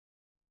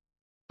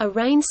A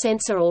rain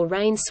sensor or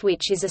rain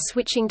switch is a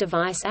switching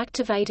device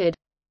activated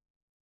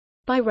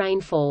by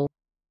rainfall.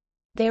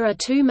 There are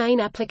two main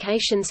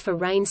applications for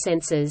rain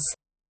sensors.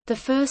 The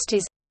first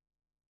is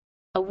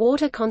a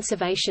water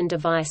conservation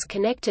device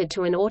connected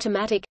to an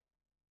automatic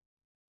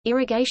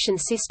irrigation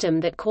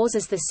system that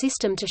causes the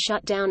system to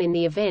shut down in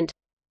the event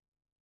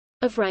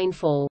of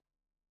rainfall.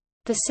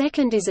 The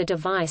second is a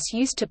device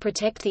used to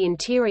protect the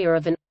interior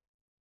of an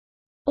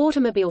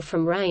automobile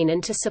from rain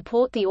and to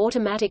support the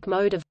automatic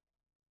mode of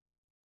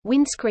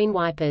windscreen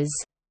wipers.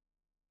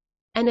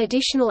 An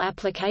additional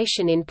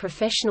application in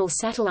professional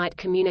satellite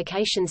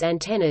communications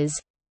antennas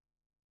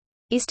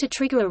is to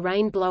trigger a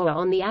rain blower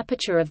on the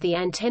aperture of the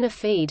antenna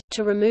feed,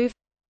 to remove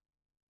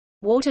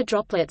water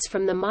droplets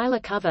from the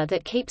mylar cover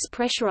that keeps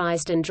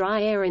pressurized and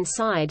dry air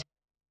inside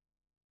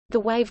the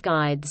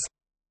waveguides.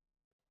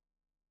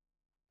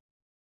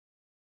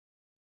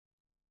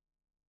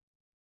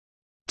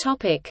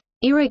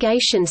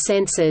 Irrigation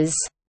sensors.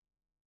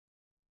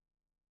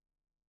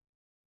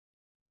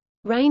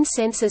 Rain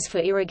sensors for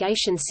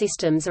irrigation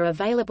systems are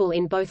available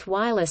in both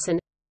wireless and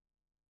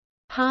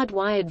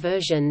hard-wired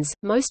versions,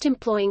 most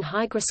employing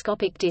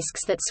hygroscopic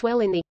discs that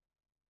swell in the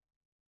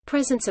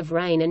presence of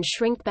rain and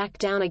shrink back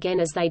down again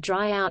as they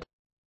dry out.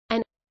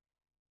 An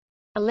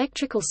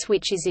electrical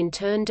switch is in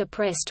turn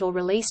depressed or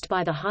released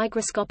by the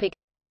hygroscopic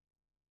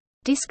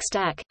disc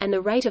stack, and the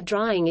rate of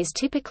drying is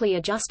typically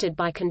adjusted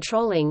by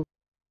controlling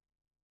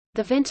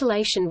the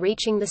ventilation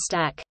reaching the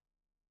stack.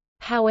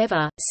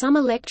 However, some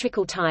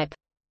electrical type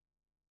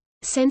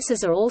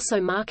sensors are also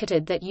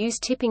marketed that use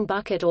tipping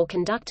bucket or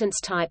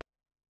conductance type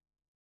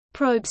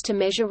probes to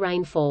measure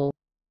rainfall.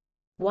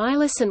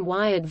 Wireless and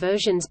wired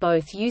versions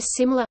both use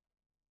similar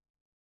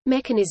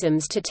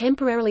mechanisms to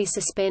temporarily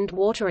suspend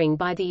watering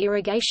by the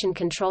irrigation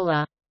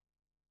controller.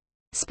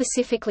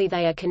 Specifically,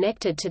 they are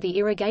connected to the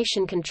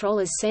irrigation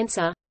controller's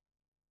sensor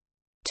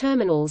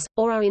terminals,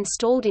 or are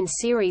installed in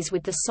series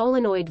with the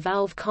solenoid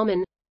valve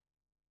common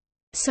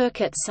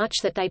circuit such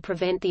that they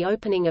prevent the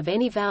opening of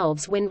any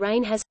valves when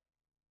rain has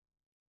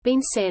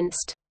been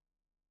sensed.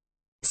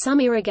 Some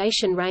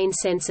irrigation rain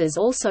sensors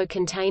also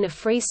contain a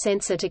freeze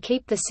sensor to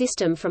keep the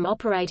system from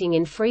operating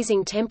in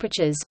freezing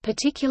temperatures,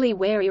 particularly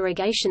where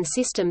irrigation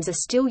systems are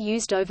still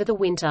used over the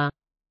winter.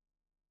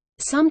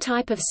 Some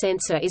type of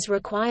sensor is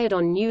required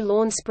on new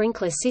lawn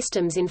sprinkler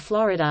systems in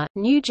Florida,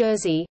 New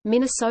Jersey,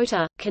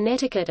 Minnesota,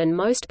 Connecticut and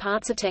most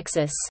parts of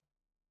Texas.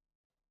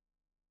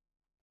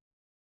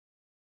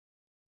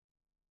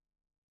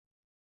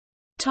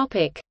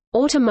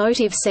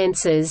 Automotive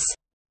sensors.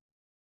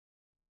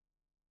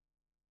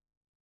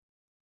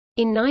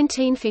 In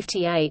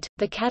 1958,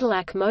 the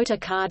Cadillac Motor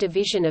Car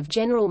division of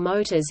General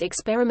Motors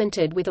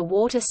experimented with a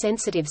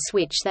water-sensitive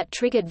switch that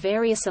triggered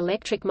various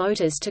electric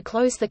motors to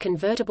close the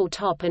convertible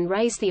top and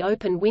raise the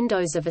open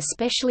windows of a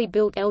specially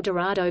built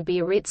Eldorado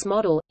Biarritz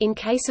model, in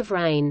case of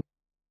rain.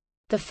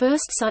 The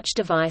first such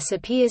device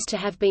appears to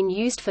have been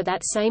used for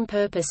that same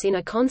purpose in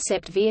a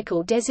concept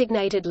vehicle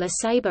designated Le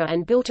Sabre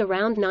and built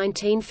around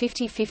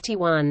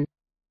 1950–51.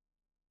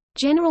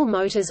 General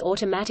Motors'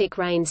 automatic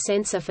rain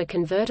sensor for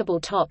convertible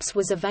tops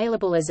was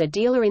available as a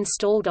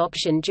dealer-installed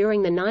option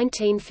during the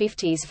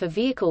 1950s for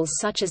vehicles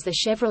such as the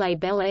Chevrolet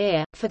Bel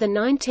Air. For the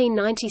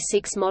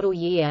 1996 model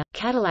year,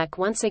 Cadillac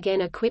once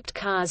again equipped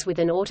cars with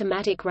an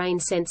automatic rain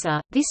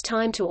sensor, this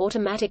time to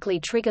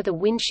automatically trigger the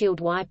windshield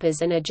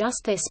wipers and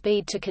adjust their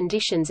speed to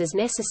conditions as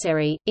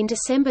necessary. In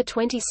December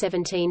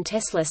 2017,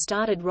 Tesla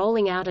started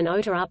rolling out an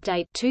OTA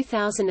update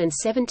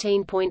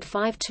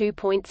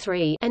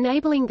 2017.52.3,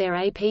 enabling their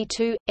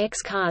AP2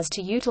 X cars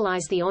to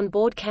utilize the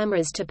onboard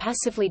cameras to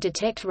passively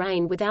detect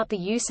rain without the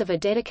use of a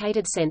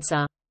dedicated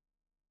sensor.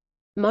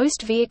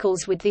 Most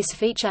vehicles with this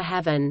feature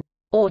have an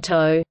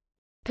auto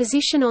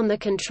position on the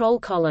control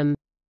column.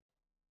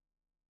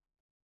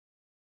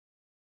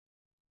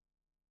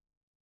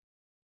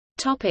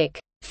 Topic: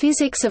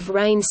 Physics of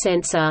rain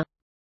sensor.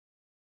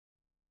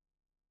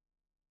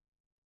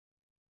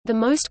 The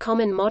most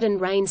common modern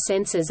rain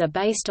sensors are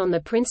based on the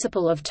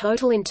principle of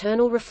total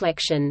internal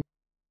reflection.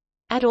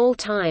 At all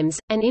times,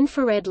 an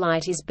infrared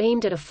light is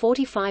beamed at a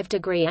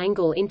 45-degree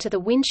angle into the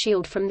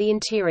windshield from the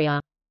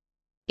interior.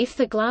 If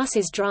the glass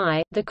is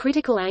dry, the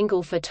critical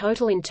angle for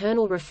total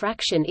internal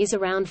refraction is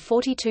around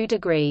 42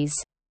 degrees.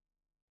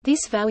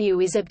 This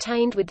value is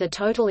obtained with the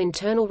total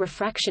internal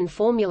refraction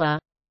formula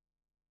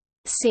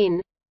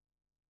sin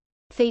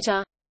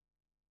theta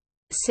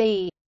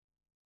c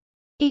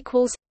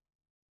equals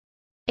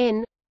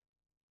n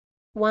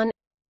 1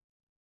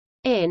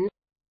 n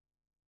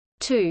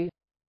 2.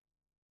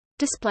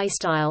 Display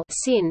style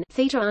sin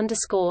theta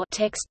underscore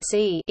text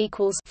c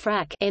equals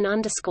frac n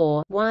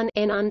underscore 1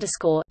 n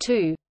underscore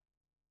 2,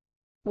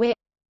 where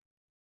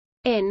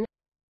n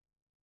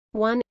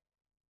 1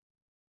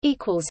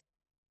 equals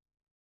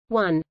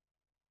 1.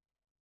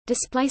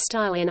 Display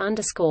style n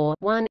underscore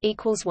 1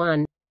 equals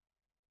 1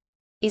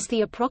 is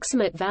the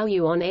approximate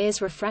value on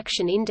air's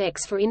refraction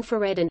index for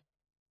infrared, and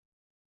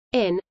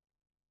n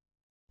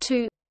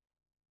 2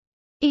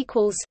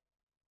 equals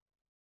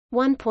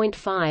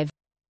 1.5.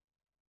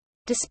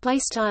 display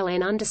style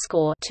n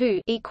underscore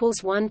 2 equals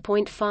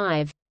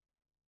 1.5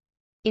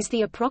 is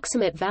the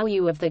approximate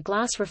value of the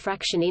glass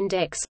refraction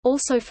index,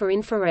 also for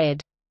infrared.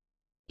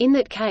 In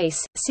that case,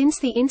 since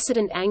the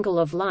incident angle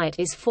of light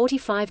is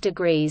 45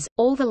 degrees,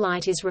 all the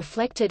light is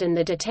reflected and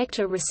the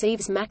detector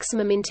receives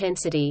maximum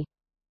intensity.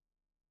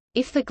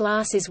 If the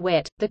glass is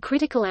wet, the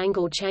critical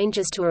angle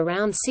changes to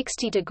around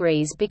 60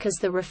 degrees because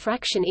the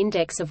refraction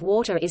index of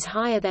water is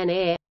higher than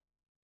air.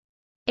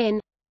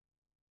 N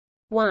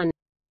 1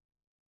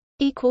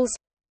 equals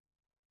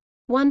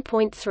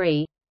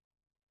 1.3.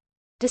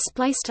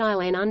 Display style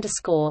n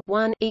underscore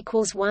 1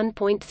 equals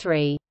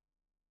 1.3.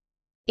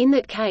 In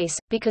that case,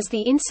 because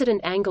the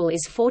incident angle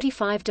is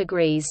 45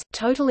 degrees,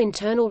 total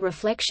internal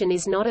reflection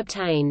is not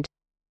obtained.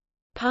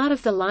 Part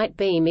of the light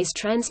beam is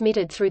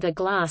transmitted through the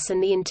glass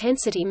and the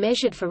intensity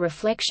measured for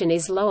reflection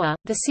is lower.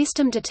 The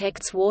system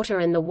detects water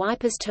and the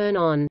wipers turn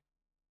on.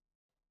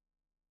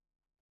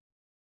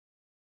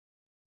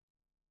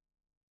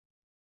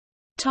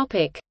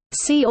 Topic: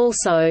 See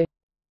also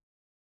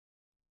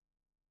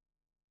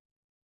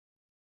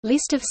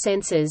List of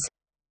sensors.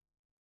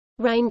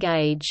 Rain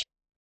gauge.